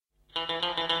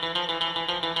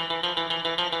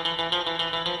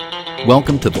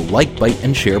Welcome to the Like, Bite,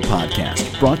 and Share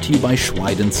podcast, brought to you by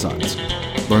Schweid & Sons.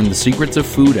 Learn the secrets of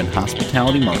food and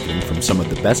hospitality marketing from some of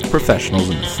the best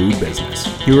professionals in the food business.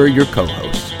 Here are your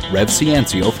co-hosts, Rev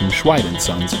Ciancio from Schweid &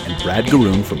 Sons and Brad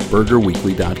Garoon from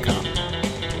BurgerWeekly.com.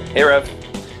 Hey, Rev.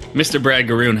 Mr. Brad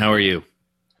Garoon, how are you?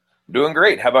 Doing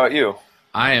great. How about you?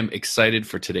 I am excited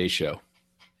for today's show.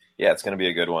 Yeah, it's going to be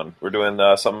a good one. We're doing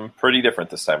something pretty different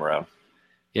this time around.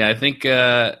 Yeah, I think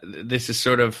this is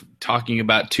sort of talking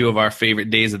about two of our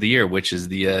favorite days of the year, which is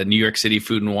the New York City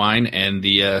Food and Wine and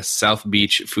the South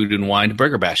Beach Food and Wine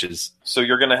Burger Bashes. So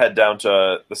you're going to head down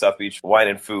to the South Beach Wine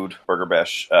and Food Burger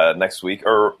Bash next week,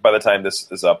 or by the time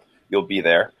this is up, you'll be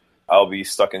there. I'll be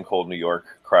stuck in cold New York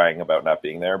crying about not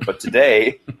being there. But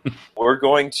today, we're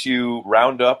going to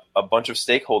round up a bunch of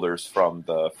stakeholders from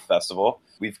the festival.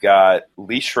 We've got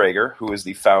Lee Schrager, who is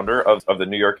the founder of the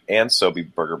New York and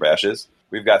Sobe Burger Bashes.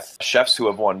 We've got chefs who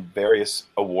have won various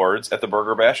awards at the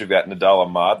Burger Bash. We've got Nidal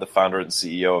Ahmad, the founder and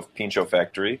CEO of Pincho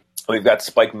Factory. We've got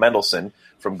Spike Mendelson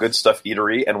from Good Stuff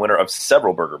Eatery and winner of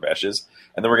several Burger Bashes.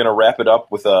 And then we're going to wrap it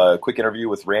up with a quick interview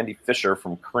with Randy Fisher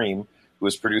from Cream, who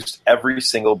has produced every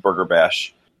single Burger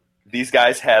Bash. These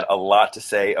guys had a lot to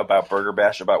say about Burger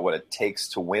Bash, about what it takes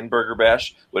to win Burger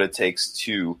Bash, what it takes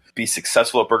to be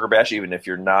successful at Burger Bash, even if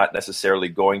you're not necessarily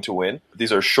going to win.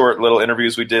 These are short little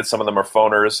interviews we did. Some of them are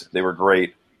phoners. They were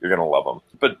great. You're going to love them.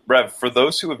 But, Rev, for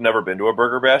those who have never been to a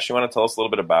Burger Bash, you want to tell us a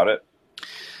little bit about it?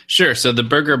 Sure. So the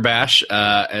Burger Bash,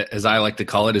 as I like to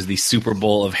call it, is the Super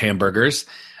Bowl of hamburgers.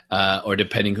 Or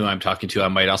depending who I'm talking to, I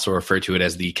might also refer to it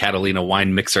as the Catalina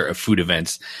wine mixer of food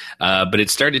events. But it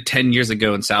started 10 years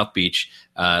ago in South Beach.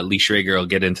 Lee Schrager will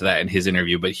get into that in his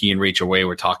interview, but he and Rachel Way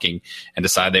were talking and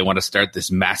decided they want to start this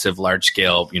massive,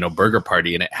 large-scale, burger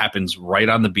party, and it happens right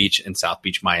on the beach in South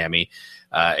Beach, Miami.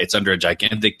 It's under a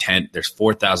gigantic tent. There's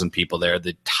 4,000 people there.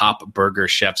 The top burger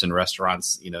chefs and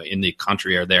restaurants, in the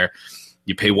country are there.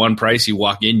 You pay one price, you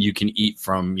walk in, you can eat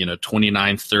from,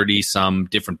 29, 30 some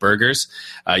different burgers.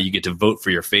 You get to vote for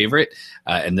your favorite.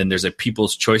 And then there's a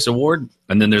People's Choice Award.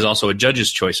 And then there's also a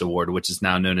Judge's Choice Award, which is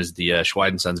now known as the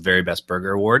Schweid & Sons Very Best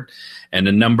Burger Award. And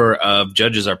a number of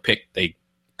judges are picked. They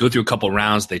go through a couple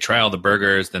rounds, they try all the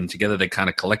burgers, then together they kind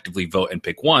of collectively vote and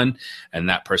pick one, and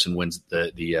that person wins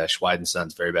the Schweid &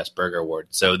 Sons Very Best Burger Award.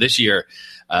 So this year,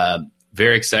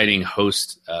 very exciting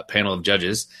host panel of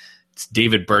judges. It's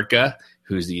David Burtka,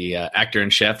 who's the actor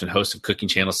and chef and host of Cooking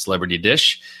Channel's Celebrity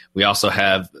Dish. We also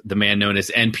have the man known as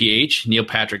NPH, Neil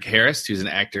Patrick Harris, who's an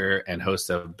actor and host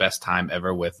of Best Time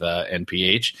Ever with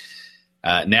NPH.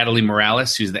 Natalie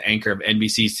Morales, who's the anchor of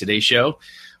NBC's Today Show.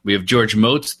 We have George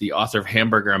Motz, the author of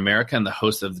Hamburger America and the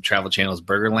host of the Travel Channel's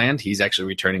Burgerland. He's actually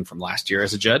returning from last year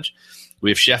as a judge.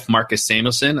 We have Chef Marcus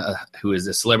Samuelson, who is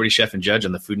a celebrity chef and judge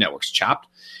on the Food Network's Chopped.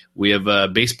 We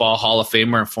have Baseball Hall of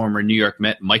Famer and former New York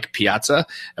Met Mike Piazza.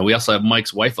 And we also have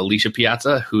Mike's wife, Alicia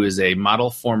Piazza, who is a model,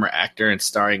 former actor, and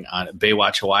starring on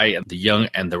Baywatch Hawaii and The Young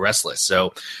and the Restless.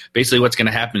 So basically what's going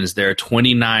to happen is there are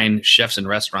 29 chefs and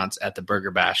restaurants at the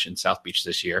Burger Bash in South Beach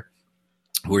this year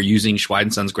who are using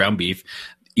Schweid & Sons ground beef.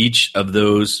 Each of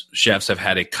those chefs have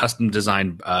had a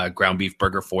custom-designed ground beef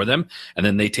burger for them, and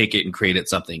then they take it and create it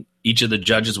something. Each of the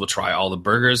judges will try all the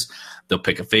burgers. They'll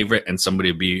pick a favorite, and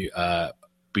somebody will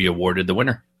be awarded the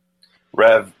winner.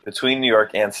 Rev, between New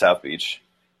York and South Beach,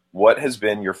 what has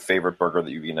been your favorite burger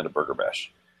that you've eaten at a Burger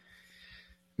Bash?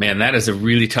 Man, that is a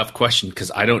really tough question because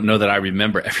I don't know that I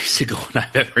remember every single one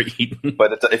I've ever eaten.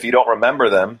 But if you don't remember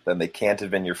them, then they can't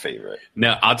have been your favorite.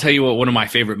 Now, I'll tell you what one of my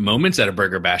favorite moments at a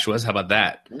Burger Bash was. How about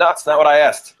that? No, it's not what I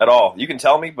asked at all. You can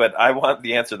tell me, but I want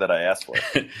the answer that I asked for.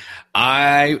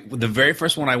 The very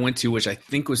first one I went to, which I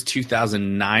think was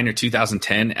 2009 or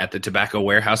 2010 at the Tobacco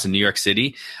Warehouse in New York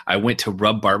City, I went to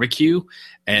Rub Barbecue,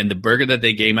 and the burger that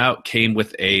they gave out came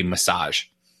with a massage.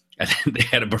 And they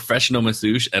had a professional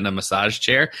masseuse and a massage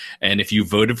chair. And if you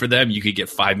voted for them, you could get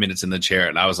 5 minutes in the chair.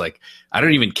 And I was like, I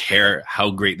don't even care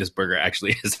how great this burger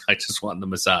actually is. I just want the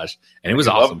massage. And it was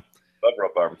awesome. Love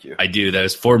Rub Barbecue. I do. That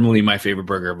is formerly my favorite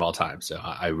burger of all time. So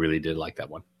I really did like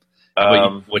that one. How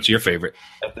about you? What's your favorite?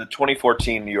 At the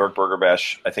 2014 New York Burger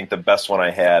Bash, I think the best one I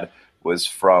had was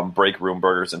from Break Room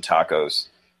Burgers and Tacos.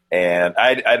 And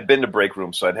I'd been to Break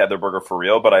Room, so I'd had their burger for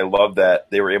real. But I love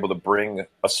that they were able to bring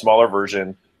a smaller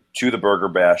version to the Burger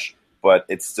Bash, but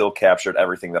it still captured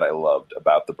everything that I loved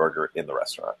about the burger in the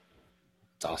restaurant.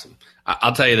 It's awesome.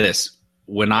 I'll tell you this.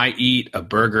 When I eat a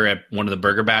burger at one of the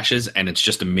Burger Bashes and it's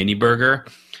just a mini burger,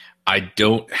 I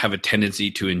don't have a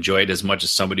tendency to enjoy it as much as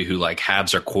somebody who like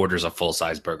halves or quarters a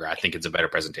full-size burger. I think it's a better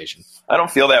presentation. I don't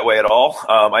feel that way at all.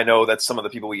 I know that some of the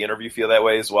people we interview feel that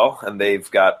way as well, and they've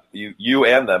got you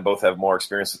and them both have more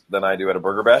experience than I do at a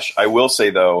Burger Bash. I will say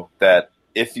though that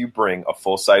if you bring a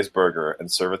full-size burger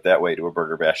and serve it that way to a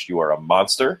Burger Bash, you are a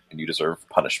monster and you deserve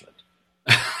punishment.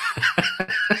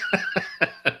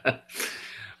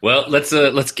 Well, let's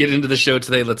get into the show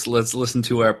today. Let's listen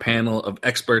to our panel of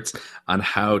experts on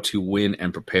how to win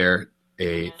and prepare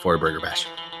for a Burger Bash.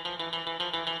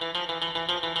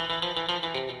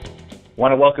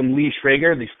 Want to welcome Lee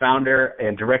Schrager, the founder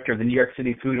and director of the New York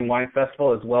City Food and Wine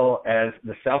Festival, as well as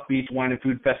the South Beach Wine and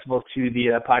Food Festival, to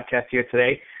the podcast here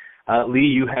today. Lee,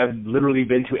 you have literally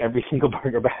been to every single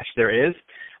Burger Bash there is.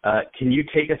 Can you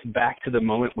take us back to the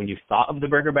moment when you thought of the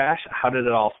Burger Bash? How did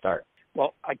it all start?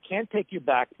 Well, I can't take you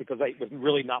back because it was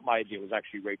really not my idea. It was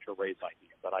actually Rachel Ray's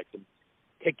idea. But I can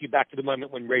take you back to the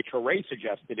moment when Rachel Ray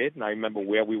suggested it, and I remember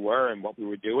where we were and what we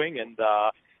were doing. And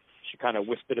she kind of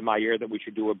whispered in my ear that we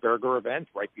should do a burger event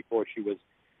right before she was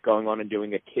going on and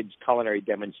doing a kids' culinary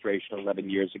demonstration 11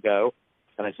 years ago.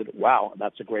 And I said, wow,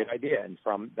 that's a great idea. And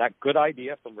from that good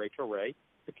idea from Rachel Ray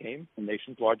became the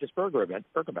nation's largest burger event,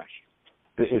 Burger Bash.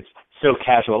 It's so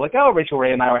casual. Like, oh, Rachel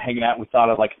Ray and I were hanging out and we thought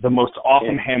of like the most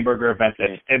awesome hamburger event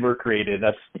that's ever created.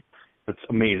 That's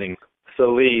amazing.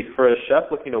 So Lee, for a chef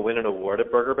looking to win an award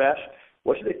at Burger Bash,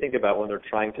 what should they think about when they're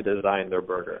trying to design their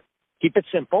burger? Keep it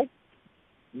simple,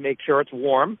 make sure it's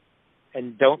warm,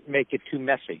 and don't make it too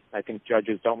messy. I think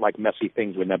judges don't like messy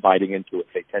things when they're biting into it.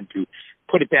 They tend to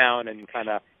put it down and kind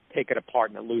of take it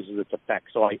apart and it loses its effect.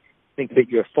 So I think that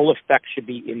your full effect should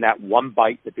be in that one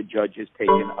bite that the judge has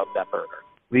taken of that burger.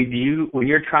 Lee, when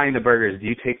you're trying the burgers, do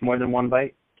you take more than one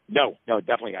bite? No,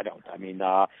 definitely I don't. I mean,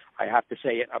 I have to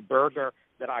say a burger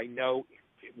that I know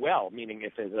well, meaning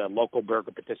if there's a local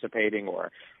burger participating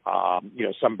or,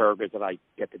 some burgers that I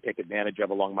get to take advantage of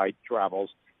along my travels,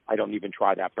 I don't even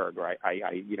try that burger. I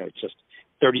it's just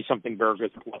 30-something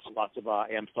burgers plus lots of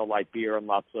Amstel Light beer and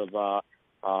lots of,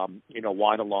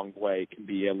 wine along the way can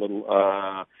be a little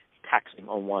taxing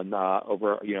on one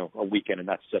over, a weekend, and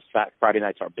that's just Friday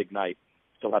night's our big night.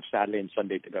 Still have Saturday and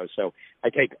Sunday to go. So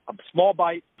I take a small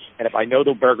bite, and if I know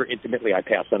the burger intimately, I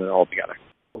pass on it altogether.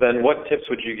 Then what tips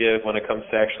would you give when it comes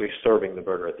to actually serving the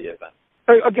burger at the event?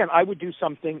 Again, I would do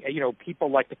something,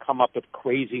 people like to come up with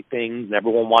crazy things, and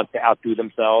everyone wants to outdo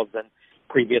themselves, and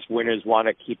previous winners want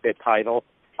to keep their title.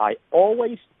 I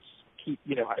always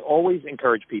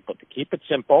encourage people to keep it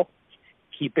simple,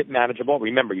 keep it manageable.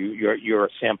 Remember, you're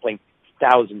sampling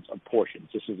thousands of portions.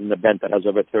 This is an event that has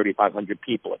over 3,500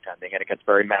 people attending, and it gets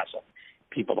very massive.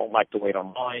 People don't like to wait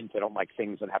on lines. They don't like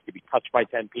things that have to be touched by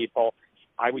 10 people.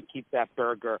 I would keep that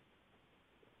burger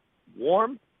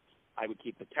warm. I would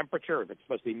keep the temperature. If it's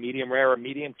supposed to be medium rare or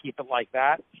medium, keep it like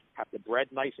that. Have the bread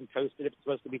nice and toasted if it's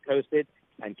supposed to be toasted,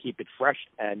 and keep it fresh.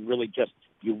 And really just,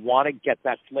 you want to get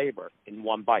that flavor in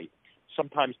one bite.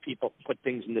 Sometimes people put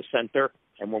things in the center,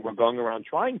 and when we're going around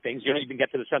trying things, you don't even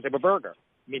get to the center of a burger,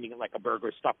 meaning like a burger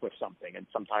is stuck with something, and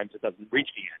sometimes it doesn't reach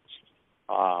the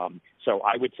ends. So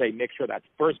I would say make sure that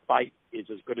first bite is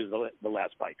as good as the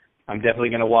last bite. I'm definitely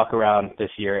going to walk around this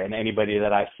year, and anybody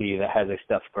that I see that has a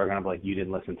stuffed burger, I'm like, you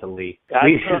didn't listen to Lee.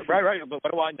 Right. But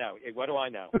what do I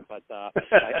know? But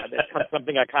that's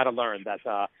something I kind of learned that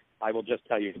I will just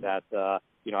tell you that,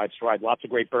 I've tried lots of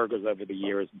great burgers over the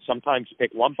years, and sometimes you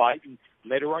take one bite, and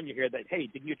later on you hear that, hey,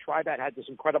 didn't you try that? It had this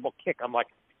incredible kick. I'm like,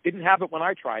 didn't have it when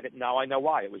I tried it. Now I know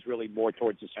why. It was really more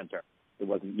towards the center. It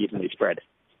wasn't evenly spread.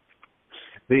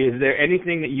 Is there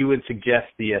anything that you would suggest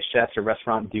the chefs or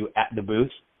restaurant do at the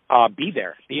booth? Be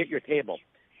there. Be at your table.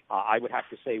 I would have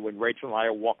to say when Rachel and I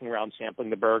are walking around sampling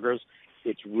the burgers,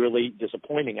 it's really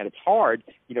disappointing. And it's hard,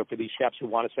 for these chefs who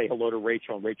want to say hello to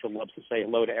Rachel, and Rachel loves to say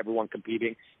hello to everyone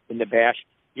competing in the bash.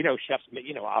 Chefs,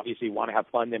 obviously want to have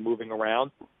fun. They're moving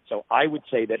around. So I would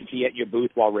say that be at your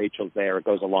booth while Rachel's there. It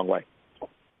goes a long way.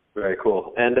 Very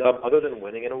cool. And other than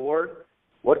winning an award,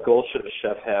 what goals should a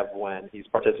chef have when he's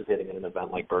participating in an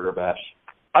event like Burger Bash?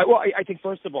 I think,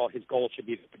 first of all, his goal should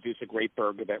be to produce a great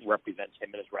burger that represents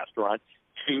him and his restaurant.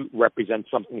 2, represents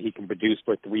something he can produce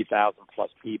for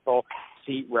 3,000-plus people.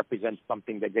 C, represents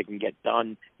something that they can get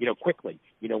done, quickly.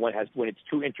 When it's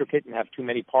too intricate and have too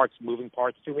many moving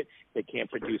parts to it, they can't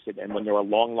produce it. And when there are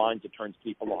long lines, it turns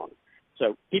people off.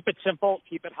 So keep it simple,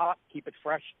 keep it hot, keep it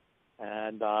fresh,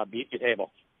 and be at your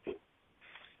table.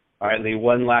 All right, Lee,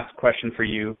 one last question for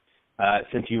you.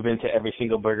 Since you've been to every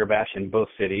single Burger Bash in both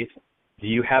cities, do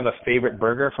you have a favorite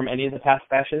burger from any of the past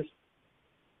bashes?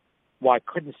 Well, I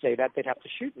couldn't say that. They'd have to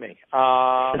shoot me. No,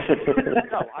 I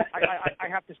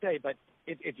have to say, but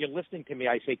if you're listening to me,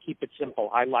 I say keep it simple.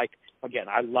 I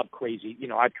love crazy.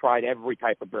 I've tried every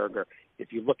type of burger.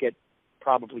 If you look at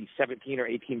probably 17 or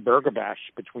 18 Burger Bash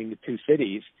between the two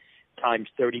cities, times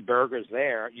 30 burgers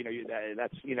there,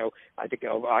 that's, I think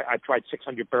I've tried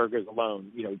 600 burgers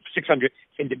alone, 600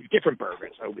 different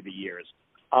burgers over the years.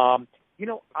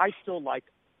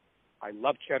 I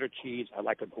love cheddar cheese. I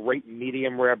like a great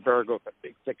medium rare burger with a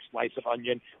big thick slice of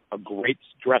onion, a great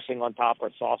dressing on top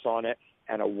or sauce on it,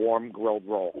 and a warm grilled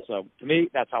roll. So to me,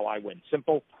 that's how I win.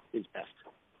 Simple is best.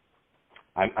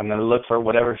 I'm going to look for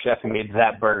whatever chef made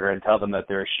that burger and tell them that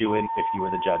they're a shoo-in if you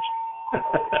were the judge.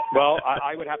 Well,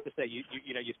 I would have to say, you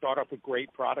start off with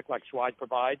great product like Schweid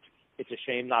provides. It's a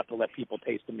shame not to let people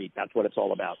taste the meat. That's what it's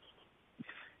all about.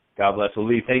 God bless. Well,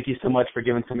 Lee, thank you so much for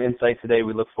giving some insight today.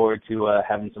 We look forward to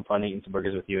having some fun eating some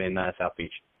burgers with you in South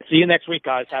Beach. See you next week,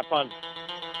 guys. Have fun.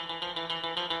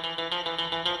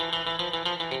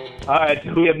 All right,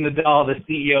 so we have Nadal, the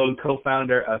CEO and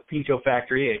co-founder of Pincho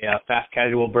Factory, a fast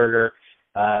casual burger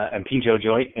and pincho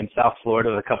joint in South Florida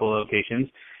with a couple of locations.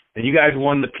 And you guys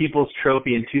won the People's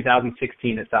Trophy in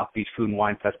 2016 at South Beach Food and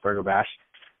Wine Fest Burger Bash.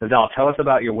 Nadal, tell us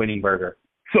about your winning burger.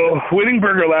 So winning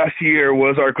burger last year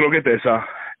was our croquetesa.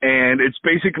 And it's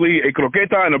basically a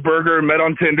croqueta and a burger met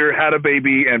on Tinder, had a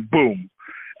baby, and boom.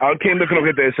 Out came the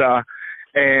croquetesa,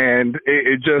 and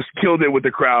it just killed it with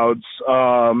the crowds.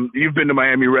 You've been to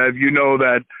Miami Rev. You know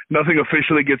that nothing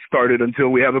officially gets started until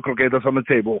we have the croquetas on the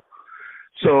table.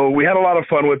 So we had a lot of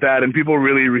fun with that, and people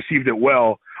really received it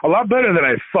well. A lot better than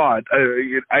I thought.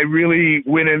 I really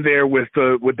went in there with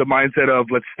the mindset of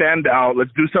let's stand out,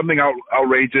 let's do something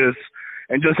outrageous,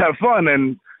 and just have fun,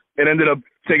 and it ended up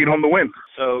taking home the win.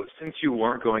 So since you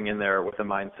weren't going in there with the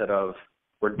mindset of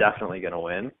we're definitely going to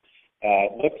win,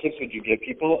 what tips would you give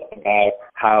people about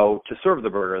how to serve the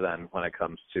burger then when it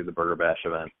comes to the Burger Bash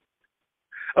event?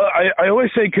 I always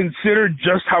say consider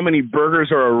just how many burgers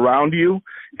are around you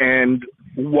and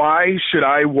why should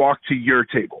I walk to your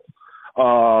table?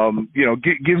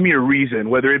 Give me a reason,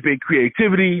 whether it be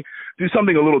creativity, do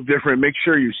something a little different, make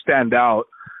sure you stand out.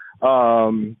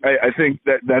 I think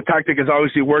that tactic has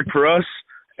obviously worked for us,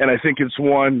 and I think it's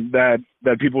one that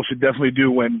people should definitely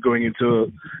do when going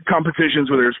into competitions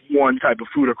where there's one type of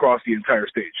food across the entire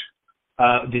stage.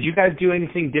 Did you guys do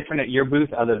anything different at your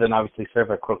booth other than obviously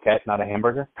serve a croquette, not a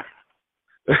hamburger?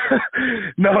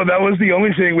 No, that was the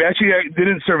only thing. We actually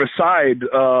didn't serve a side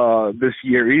this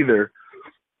year either.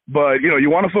 But, you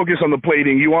want to focus on the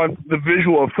plating. You want the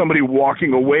visual of somebody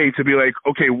walking away to be like,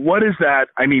 okay, what is that?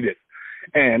 I need it.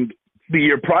 And the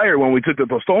year prior when we took the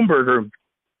Tostón burger,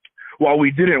 while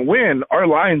we didn't win, our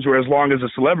lines were as long as the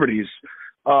celebrities.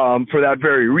 For that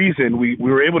very reason, we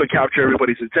were able to capture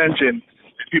everybody's attention.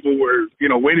 People were,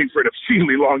 waiting for an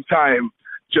obscenely long time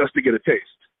just to get a taste.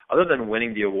 Other than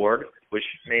winning the award, which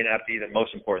may not be the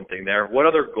most important thing there, what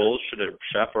other goals should a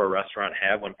chef or a restaurant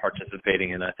have when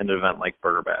participating in an event like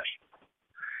Burger Bash?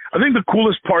 I think the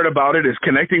coolest part about it is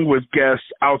connecting with guests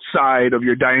outside of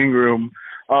your dining room,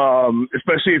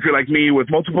 especially if you're like me with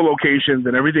multiple locations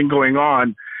and everything going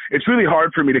on. It's really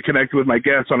hard for me to connect with my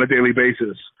guests on a daily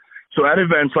basis. So at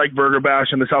events like Burger Bash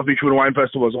and the South Beach Food and Wine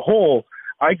Festival as a whole,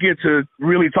 I get to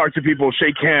really talk to people,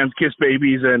 shake hands, kiss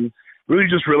babies, and really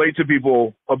just relate to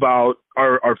people about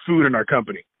our food and our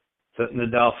company. So,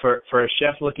 Nadal, for a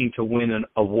chef looking to win an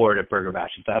award at Burger Bash,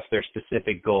 if that's their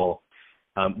specific goal,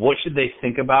 what should they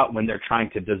think about when they're trying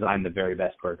to design the very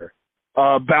best burger?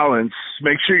 Balance.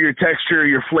 Make sure your texture,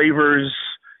 your flavors,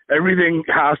 everything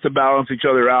has to balance each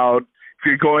other out. If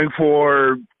you're going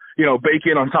for,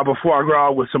 bacon on top of foie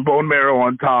gras with some bone marrow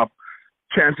on top,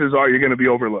 chances are you're going to be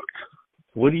overlooked.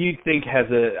 What do you think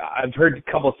I've heard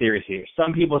a couple theories here.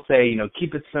 Some people say,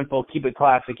 keep it simple, keep it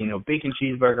classic, bacon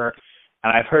cheeseburger.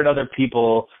 And I've heard other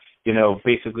people,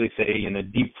 basically say,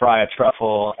 deep fry a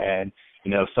truffle and,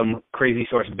 some crazy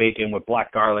source of bacon with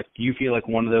black garlic. Do you feel like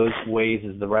one of those ways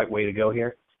is the right way to go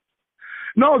here?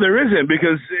 No, there isn't,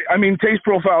 because, taste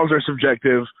profiles are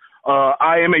subjective.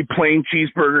 I am a plain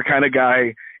cheeseburger kind of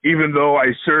guy, even though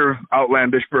I serve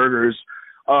outlandish burgers.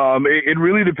 It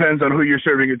really depends on who you're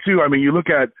serving it to. You look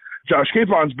at Josh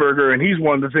Capon's burger, and he's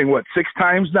won the thing, 6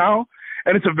 times now?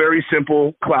 And it's a very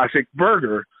simple, classic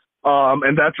burger.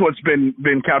 And that's what's been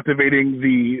captivating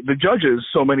the judges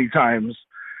so many times.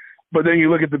 But then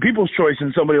you look at the People's Choice,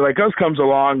 and somebody like us comes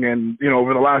along, and,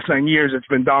 over the last 9 years, it's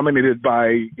been dominated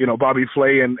by, Bobby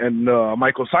Flay and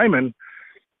Michael Simon,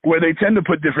 where they tend to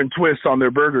put different twists on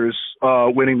their burgers,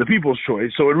 winning the People's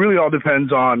Choice. So it really all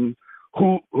depends on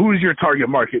who's your target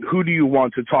market? Who do you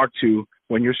want to talk to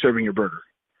when you're serving your burger?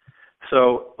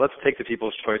 So let's take the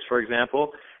People's Choice, for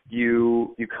example.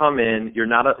 You come in, you're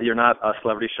not a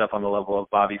celebrity chef on the level of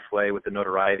Bobby Flay with the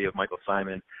notoriety of Michael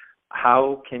Simon.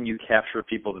 How can you capture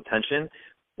people's attention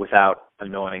without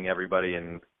annoying everybody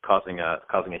and causing a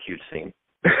huge scene?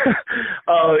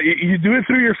 You do it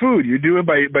through your food. You do it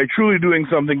by truly doing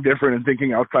something different and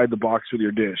thinking outside the box with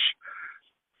your dish.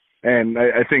 And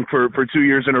I think for 2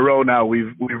 years in a row now,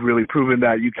 we've really proven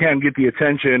that you can get the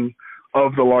attention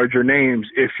of the larger names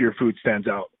if your food stands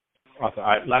out. Awesome. All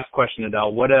right, last question,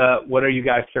 Adele. What are you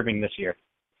guys serving this year?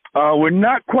 We're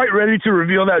not quite ready to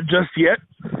reveal that just yet.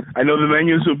 I know the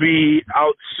menus will be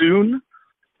out soon,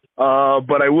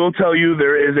 but I will tell you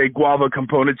there is a guava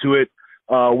component to it.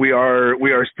 We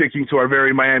are sticking to our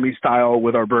very Miami style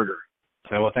with our burger.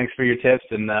 So, well, thanks for your tips,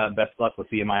 and best of luck. We'll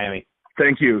see you in Miami.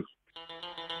 Thank you.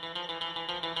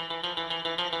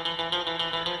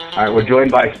 All right, we're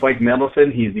joined by Spike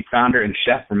Mendelson. He's the founder and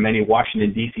chef for many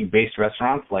Washington, D.C.-based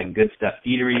restaurants like Good Stuff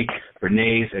Eatery,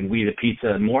 Bernays, and We the Pizza,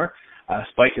 and more.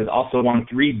 Spike has also won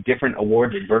 3 different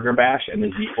awards at Burger Bash and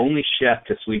is the only chef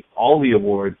to sweep all the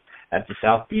awards at the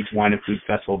South Beach Wine and Food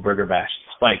Festival Burger Bash.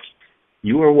 Spike,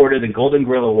 you were awarded the Golden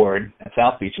Grill Award at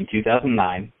South Beach in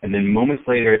 2009, and then moments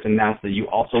later it's announced that you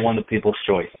also won the People's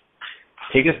Choice.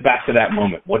 Take us back to that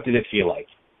moment. What did it feel like?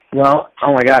 Well,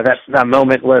 oh my God, that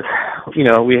moment was,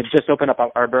 we had just opened up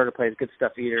our burger place, Good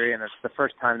Stuff Eatery, and it's the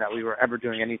first time that we were ever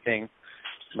doing anything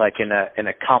like in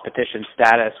a competition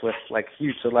status with like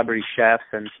huge celebrity chefs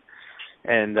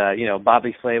and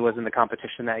Bobby Flay was in the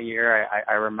competition that year.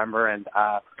 I remember, and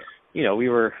we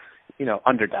were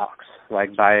underdogs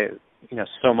like by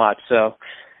so much. So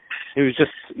it was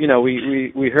just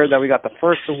we heard that we got the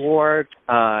first award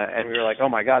and we were like, oh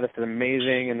my God, this is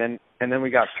amazing. And then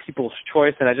we got People's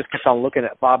Choice, and I just kept on looking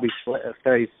at Bobby's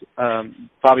face,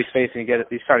 and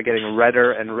he started getting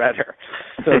redder and redder.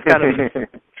 So it's kind of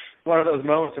one of those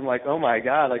moments. I'm like, oh my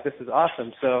God, like this is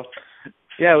awesome. So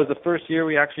yeah, it was the first year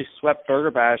we actually swept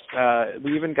Burger Bash.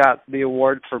 We even got the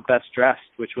award for Best Dressed,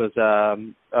 which was I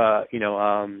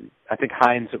think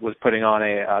Heinz was putting on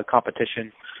a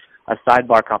competition, a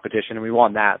sidebar competition, and we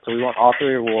won that. So we won all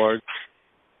 3 awards,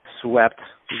 swept.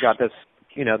 We got this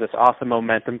awesome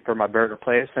momentum for my burger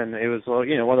place, and it was one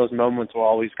of those moments we'll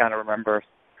always kind of remember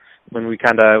when we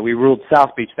ruled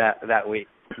South Beach that week.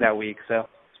 So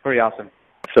it's pretty awesome.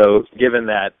 So given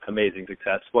that amazing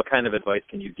success, what kind of advice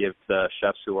can you give the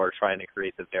chefs who are trying to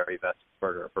create the very best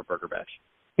burger for Burger Bash?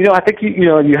 I think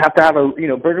you have to have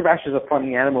Burger Bash is a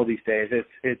funny animal these days.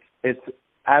 It's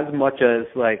as much as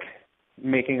like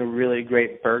making a really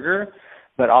great burger,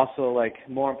 but also like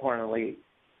more importantly,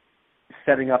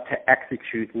 setting up to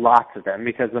execute lots of them,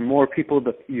 because the more people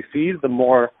that you feed, the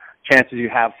more chances you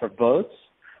have for votes.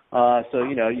 So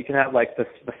you can have like the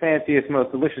fanciest,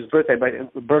 most delicious burger,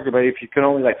 but if you can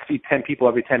only like feed 10 people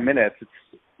every 10 minutes, it's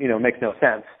makes no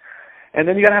sense. And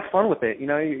then you gotta have fun with it.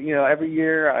 Every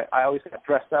year I always got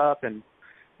dressed up and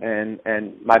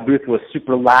my booth was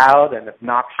super loud and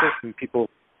obnoxious, and people,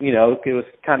 it was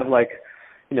kind of like,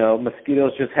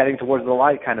 mosquitoes just heading towards the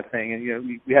light kind of thing.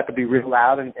 And, we have to be real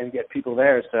loud and get people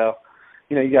there. So,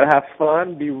 you got to have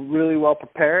fun, be really well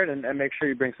prepared, and make sure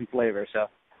you bring some flavor. So,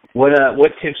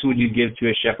 what tips would you give to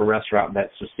a chef or restaurant that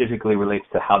specifically relates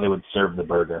to how they would serve the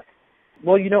burger?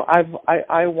 Well,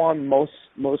 I won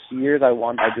most years. I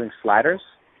won by doing sliders.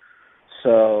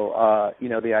 So,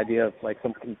 the idea of like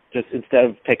something just instead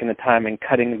of taking the time and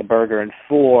cutting the burger in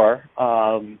 4,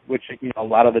 which, a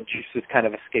lot of the juices kind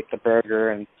of escape the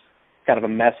burger and kind of a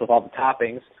mess with all the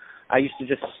toppings, I used to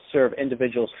just serve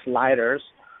individual sliders,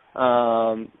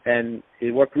 and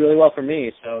it worked really well for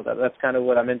me. So that's kind of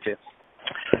what I'm into.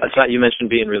 You mentioned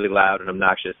being really loud and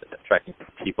obnoxious and attracting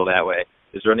people that way.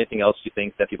 Is there anything else you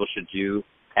think that people should do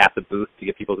at the booth to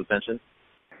get people's attention?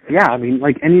 Yeah, I mean,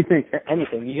 like anything.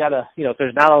 You gotta, if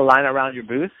there's not a line around your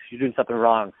booth, you're doing something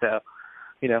wrong. So,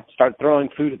 start throwing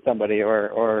food at somebody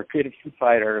or create a food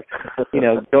fight, or,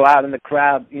 go out in the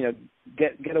crowd,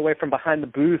 get away from behind the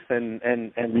booth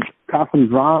and cause some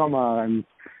drama. And,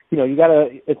 you gotta,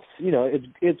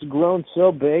 it's grown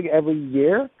so big every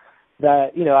year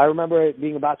that, I remember it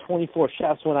being about 24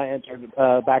 chefs when I entered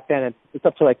back then, and it's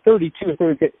up to like 32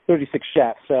 or 36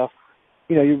 chefs. So,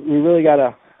 you really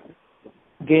gotta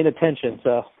gain attention.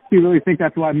 So you really think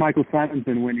that's why Michael Simon's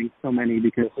been winning so many,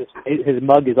 because his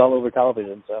mug is all over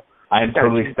television. So I am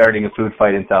totally starting a food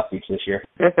fight in South Beach this year.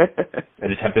 I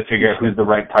just have to figure out who's the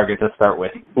right target to start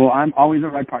with. Well, I'm always the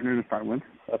right partner to start with.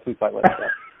 A food fight with.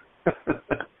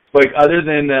 Like other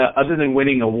than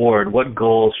winning an award, what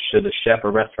goals should a chef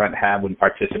or restaurant have when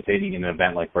participating in an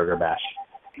event like Burger Bash?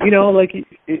 Like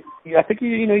I think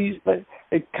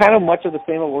it's kind of much of the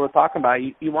same of what we're talking about.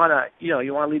 You want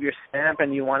to leave your stamp,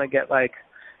 and you want to get like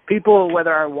people,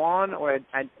 whether I won or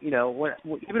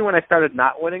even when I started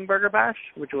not winning Burger Bash,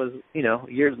 which was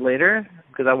years later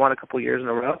because I won a couple years in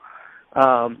a row.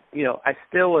 I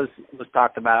still was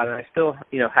talked about, and I still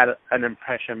had an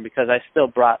impression because I still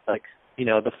brought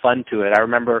the fun to it. I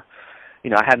remember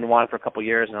I hadn't won for a couple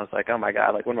years, and I was like, oh my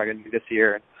god, like what am I going to do this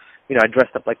year? And I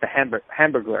dressed up like the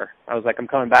Hamburglar. I was like, I'm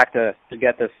coming back to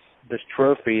get this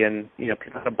trophy, and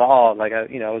people had a ball. Like I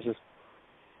was just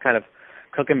kind of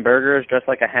cooking burgers dressed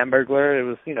like a Hamburglar. It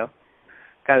was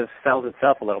kind of sells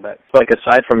itself a little bit. Like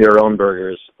aside from your own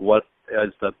burgers, what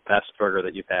is the best burger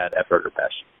that you've had at Burger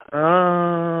Bash?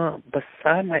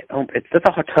 Beside my own, that's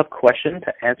a tough question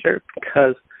to answer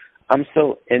because I'm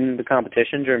still in the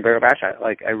competition during Burger Bash.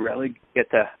 I rarely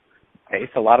get to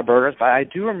taste a lot of burgers, but I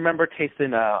do remember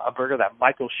tasting a burger that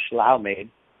Michael Schlau made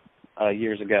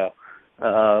years ago.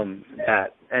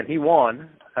 And he won,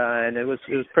 and it was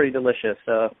pretty delicious.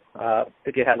 I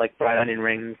think it had like fried onion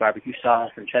rings, barbecue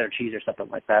sauce, and cheddar cheese or something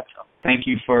like that. So thank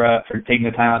you for taking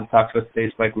the time out to talk to us today,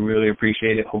 Spike. We really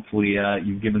appreciate it. Hopefully,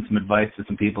 you've given some advice to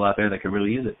some people out there that could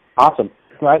really use it. Awesome.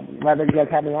 Glad that you guys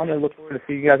had me on. I look forward to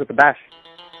seeing you guys at the Bash.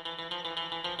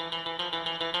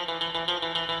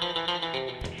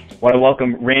 I want to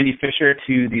welcome Randy Fisher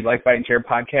to the Like, Bite, and Share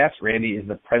podcast. Randy is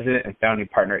the president and founding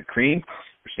partner at Cream,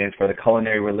 which stands for the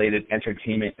Culinary-Related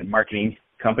Entertainment and Marketing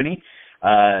Company.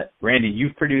 Randy,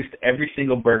 you've produced every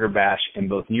single Burger Bash in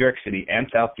both New York City and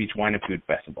South Beach Wine and Food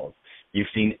Festivals. You've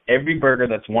seen every burger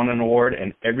that's won an award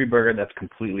and every burger that's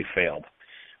completely failed.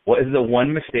 What is the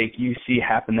one mistake you see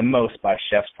happen the most by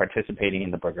chefs participating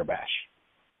in the Burger Bash?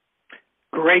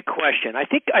 Great question. I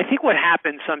think what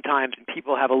happens sometimes, and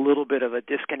people have a little bit of a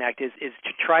disconnect, is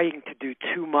trying to do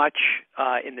too much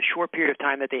in the short period of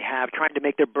time that they have, trying to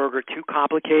make their burger too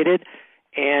complicated,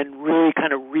 and really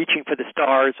kind of reaching for the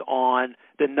stars on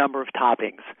the number of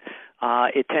toppings.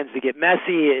 It tends to get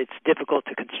messy. It's difficult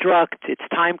to construct. It's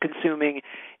time-consuming.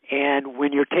 And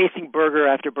when you're tasting burger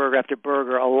after burger after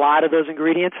burger, a lot of those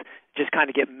ingredients just kind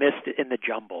of get missed in the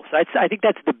jumble. So I think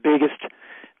that's the biggest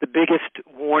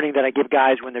warning that I give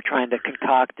guys when they're trying to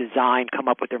concoct, design, come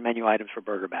up with their menu items for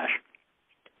Burger Bash.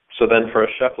 So then for a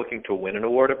chef looking to win an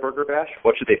award at Burger Bash,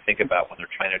 what should they think about when they're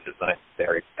trying to design the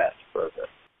very best burger?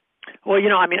 Well,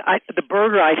 the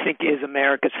burger, I think, is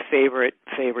America's favorite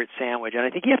sandwich, and I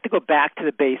think you have to go back to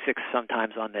the basics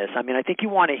sometimes on this. I think you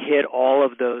want to hit all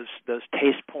of those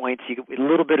taste points. A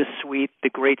little bit of sweet, the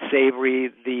great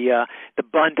savory, the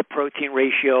bun to protein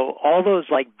ratio, all those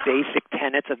like basic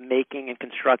tenets of making and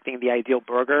constructing the ideal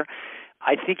burger.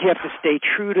 I think you have to stay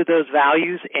true to those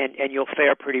values, and you'll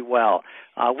fare pretty well.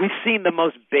 We've seen the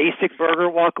most basic burger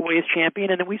walk away as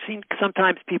champion, and then we've seen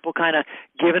sometimes people kind of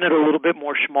giving it a little bit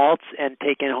more schmaltz and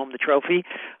taking home the trophy.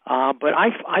 But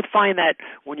I find that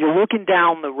when you're looking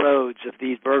down the roads of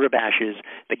these Burger Bashes,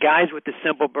 the guys with the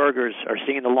simple burgers are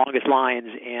seeing the longest lines,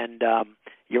 and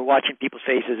you're watching people's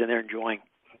faces, and they're enjoying.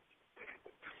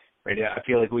 Right, yeah, I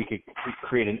feel like we could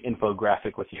create an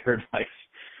infographic with your advice.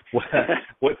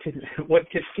 What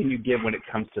tips can you give when it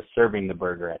comes to serving the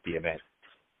burger at the event?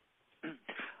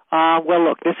 Well,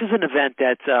 look, this is an event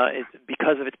that,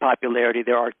 because of its popularity,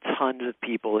 there are tons of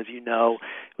people. As you know,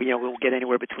 we'll get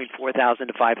anywhere between 4,000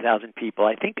 to 5,000 people.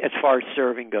 I think as far as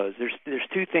serving goes, there's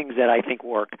two things that I think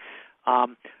work.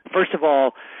 First of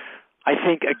all, I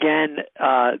think, again,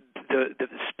 the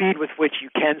speed with which you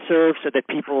can serve so that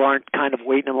people aren't kind of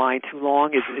waiting in line too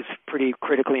long is pretty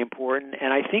critically important.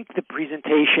 And I think the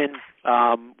presentation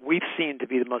we've seen to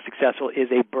be the most successful is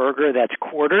a burger that's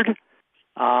quartered,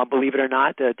 believe it or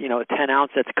not, a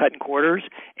 10-ounce that's cut in quarters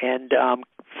and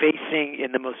facing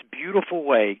in the most beautiful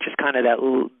way, just kind of that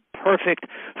perfect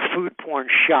food porn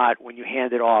shot when you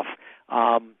hand it off,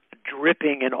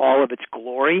 dripping in all of its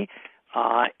glory.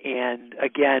 And,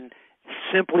 again,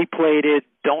 simply plated,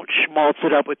 don't schmaltz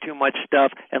it up with too much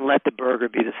stuff, and let the burger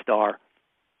be the star.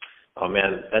 Oh,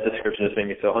 man, that description just made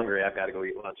me so hungry. I've got to go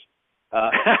eat lunch.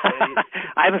 I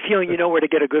have a feeling you know where to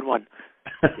get a good one.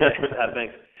 Yeah,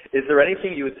 thanks. Is there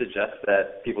anything you would suggest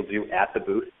that people do at the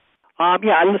booth?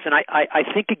 Listen, I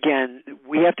think, again,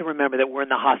 we have to remember that we're in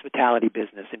the hospitality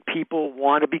business, and people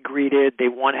want to be greeted. They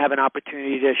want to have an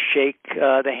opportunity to shake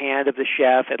the hand of the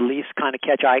chef, at least kind of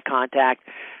catch eye contact.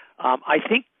 I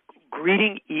think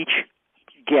greeting each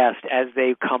guest as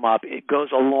they come up, it goes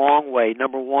a long way.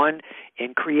 Number one,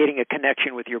 in creating a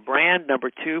connection with your brand. Number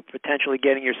two, potentially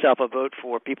getting yourself a vote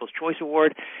for People's Choice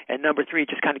Award. And number three,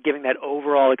 just kind of giving that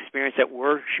overall experience that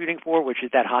we're shooting for, which is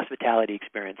that hospitality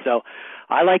experience. So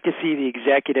I like to see the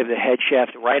executive, the head chef,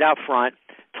 right out front,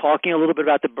 talking a little bit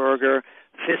about the burger,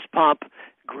 fist pump,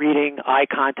 greeting, eye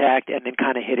contact, and then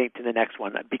kind of hitting to the next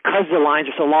one. Because the lines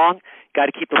are so long, got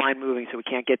to keep the line moving so we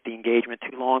can't get the engagement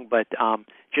too long, but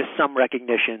just some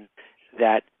recognition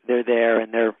that they're there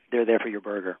and they're there for your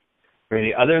burger.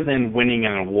 Randy, other than winning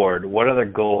an award, what other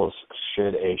goals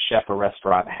should a chef or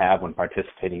restaurant have when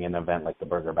participating in an event like the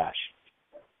Burger Bash?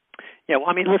 Yeah, well,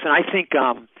 I mean, listen, I think,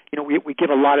 we give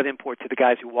a lot of import to the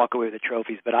guys who walk away with the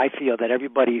trophies, but I feel that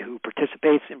everybody who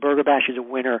participates in Burger Bash is a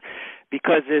winner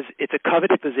because it's a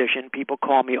coveted position. People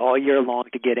call me all year long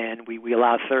to get in. We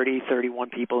allow 30, 31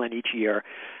 people in each year.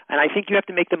 And I think you have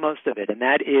to make the most of it, and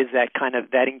that is that kind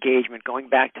of that engagement, going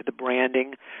back to the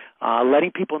branding,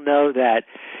 letting people know that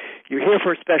you're here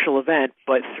for a special event,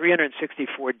 but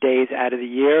 364 days out of the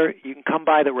year, you can come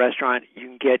by the restaurant, you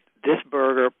can get this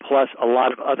burger plus a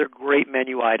lot of other great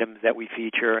menu items that we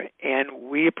feature, and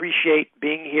we appreciate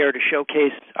being here to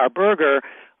showcase our burger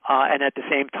and at the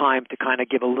same time to kind of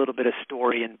give a little bit of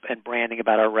story and branding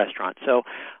about our restaurant. So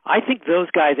I think those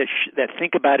guys that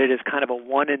think about it as kind of a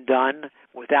one and done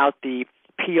without the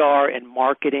PR and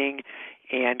marketing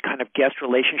and kind of guest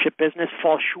relationship business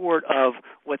fall short of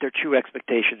what their true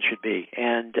expectations should be.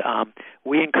 And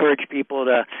we encourage people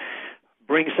to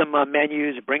bring some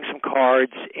menus, bring some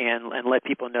cards, and let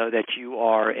people know that you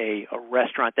are a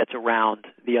restaurant that's around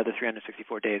the other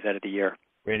 364 days out of the year.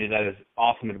 Randy, that is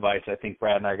awesome advice. I think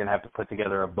Brad and I are going to have to put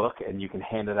together a book, and you can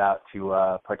hand it out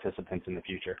to participants in the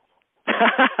future.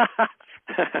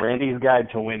 Randy's Guide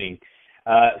to Winning.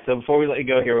 So before we let you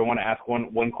go here, we want to ask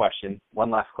one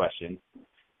last question.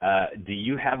 Do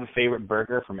you have a favorite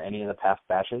burger from any of the past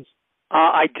batches?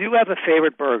 I do have a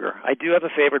favorite burger. I've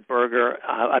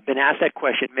been asked that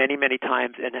question many, many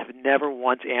times and have never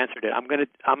once answered it. I'm gonna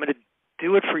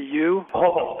do it for you.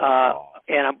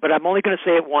 But I'm only going to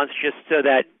say it once just so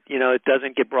that, it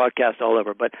doesn't get broadcast all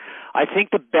over. But I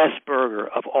think the best burger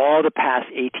of all the past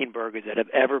 18 burgers that have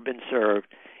ever been served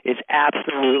is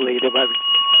absolutely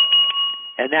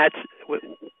and that's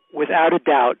without a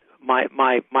doubt my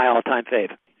all-time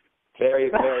fave. Very,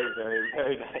 very, very,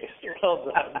 very nice. Well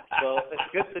done. Well,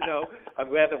 it's good to know. I'm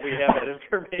glad that we have that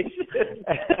information.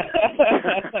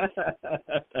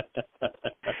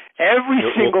 Every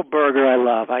single burger I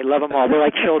love. I love them all. They're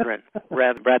like children,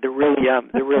 Brad. They're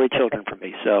really children for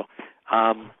me. So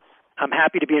I'm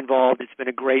happy to be involved. It's been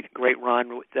a great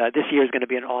run. This year is going to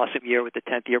be an awesome year with the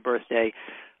 10th year birthday.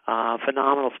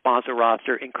 Phenomenal sponsor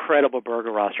roster, incredible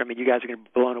burger roster. I mean, you guys are going to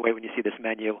be blown away when you see this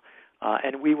menu.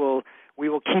 And we will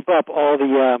keep up all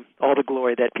the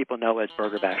glory that people know as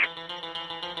Burger Bash.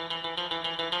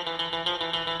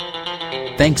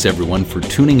 Thanks everyone for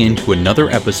tuning in to another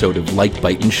episode of Like,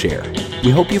 Bite, and Share.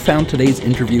 We hope you found today's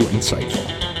interview insightful.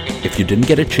 If you didn't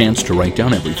get a chance to write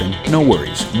down everything, no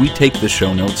worries. We take the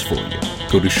show notes for you.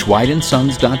 Go to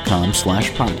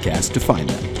schweidandsons.com/podcast to find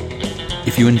them.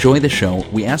 If you enjoy the show,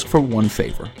 we ask for one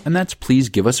favor, and that's please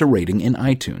give us a rating in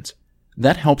iTunes.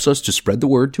 That helps us to spread the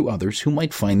word to others who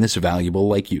might find this valuable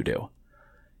like you do.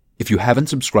 If you haven't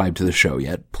subscribed to the show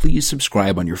yet, please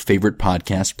subscribe on your favorite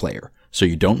podcast player so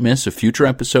you don't miss a future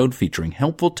episode featuring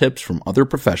helpful tips from other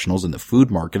professionals in the food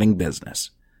marketing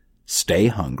business. Stay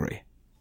hungry.